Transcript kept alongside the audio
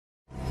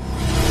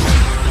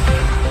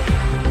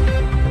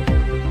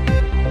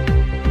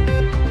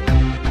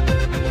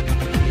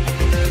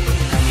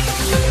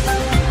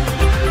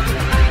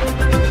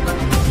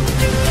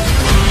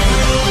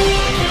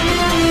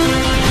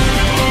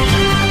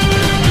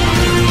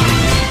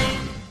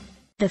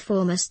The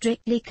former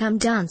Strictly Come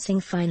Dancing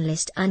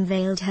finalist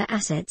unveiled her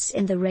assets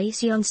in the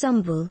racy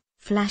ensemble,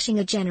 flashing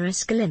a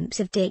generous glimpse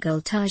of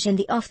décolletage in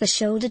the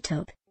off-the-shoulder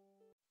top.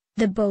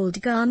 The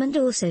bold garment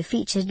also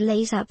featured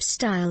lace-up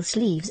style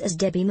sleeves as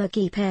Debbie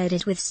McGee paired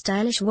it with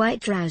stylish white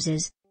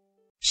trousers.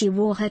 She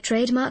wore her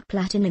trademark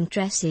platinum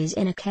tresses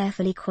in a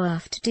carefully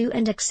coiffed do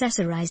and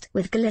accessorized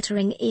with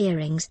glittering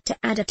earrings to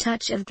add a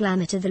touch of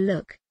glamour to the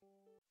look.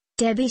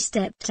 Debbie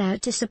stepped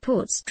out to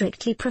support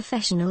Strictly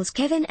professionals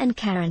Kevin and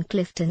Karen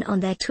Clifton on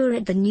their tour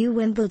at the new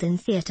Wimbledon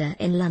Theatre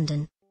in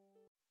London.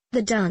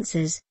 The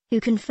dancers, who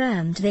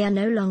confirmed they are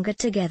no longer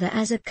together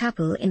as a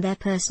couple in their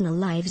personal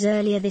lives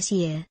earlier this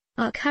year,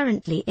 are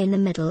currently in the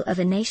middle of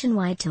a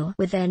nationwide tour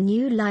with their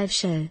new live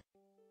show.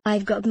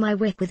 "I've got my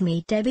whip with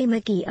me." Debbie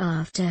McGee.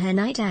 After her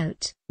night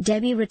out,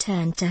 Debbie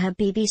returned to her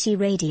BBC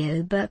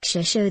Radio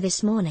Berkshire show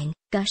this morning,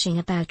 gushing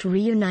about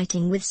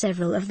reuniting with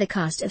several of the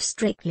cast of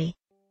Strictly.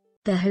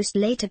 The host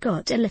later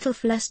got a little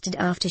flustered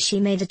after she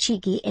made a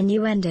cheeky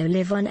innuendo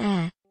live on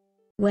air.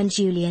 When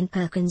Julian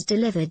Perkins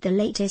delivered the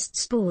latest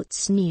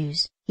sports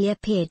news, he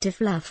appeared to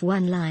fluff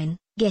one line,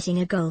 getting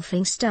a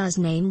golfing star's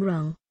name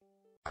wrong.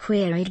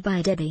 Queried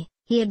by Debbie,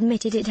 he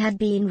admitted it had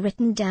been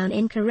written down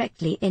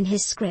incorrectly in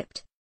his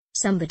script.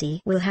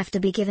 "Somebody will have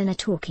to be given a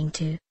talking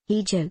to,"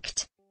 he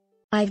joked.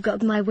 "I've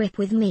got my whip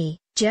with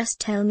me, just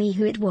tell me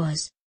who it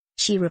was,"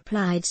 she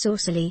replied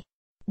saucily.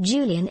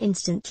 Julian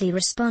instantly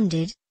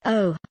responded,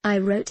 "Oh, I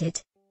wrote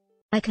it.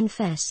 I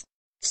confess."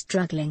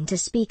 Struggling to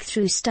speak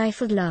through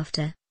stifled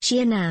laughter, she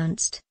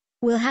announced,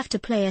 "We'll have to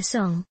play a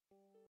song."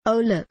 "Oh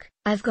look,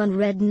 I've gone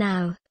red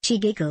now," she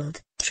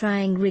giggled,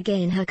 trying to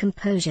regain her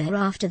composure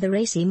after the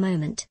racy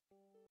moment.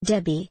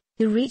 Debbie,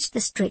 who reached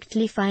the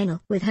Strictly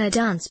final with her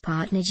dance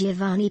partner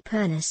Giovanni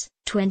Pernis,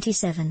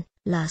 27,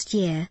 last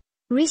year,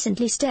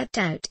 recently stepped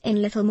out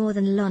in little more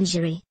than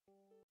lingerie.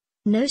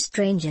 No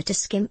stranger to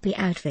skimpy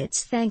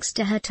outfits thanks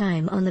to her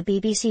time on the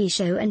BBC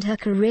show and her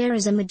career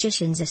as a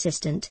magician's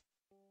assistant.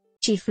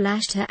 She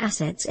flashed her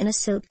assets in a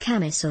silk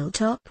camisole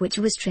top which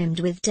was trimmed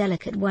with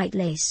delicate white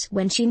lace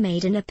when she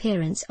made an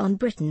appearance on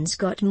Britain's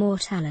Got More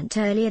Talent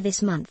earlier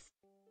this month.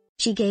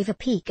 She gave a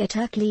peek at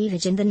her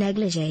cleavage in the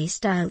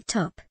negligee-style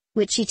top,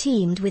 which she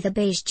teamed with a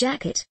beige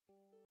jacket.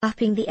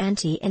 Upping the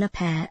ante in a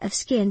pair of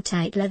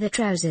skin-tight leather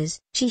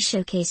trousers, she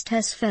showcased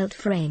her svelte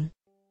frame.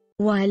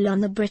 While on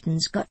the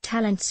Britain's Got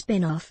Talent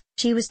spin-off,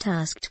 she was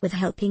tasked with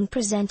helping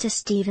presenter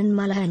Stephen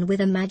Mulhern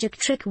with a magic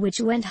trick which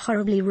went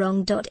horribly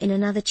wrong. In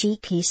another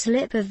cheeky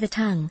slip of the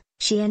tongue,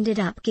 she ended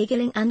up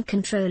giggling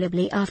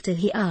uncontrollably after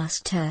he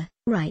asked her,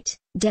 "Right,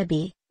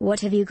 Debbie,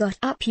 what have you got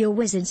up your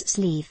wizard's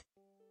sleeve?"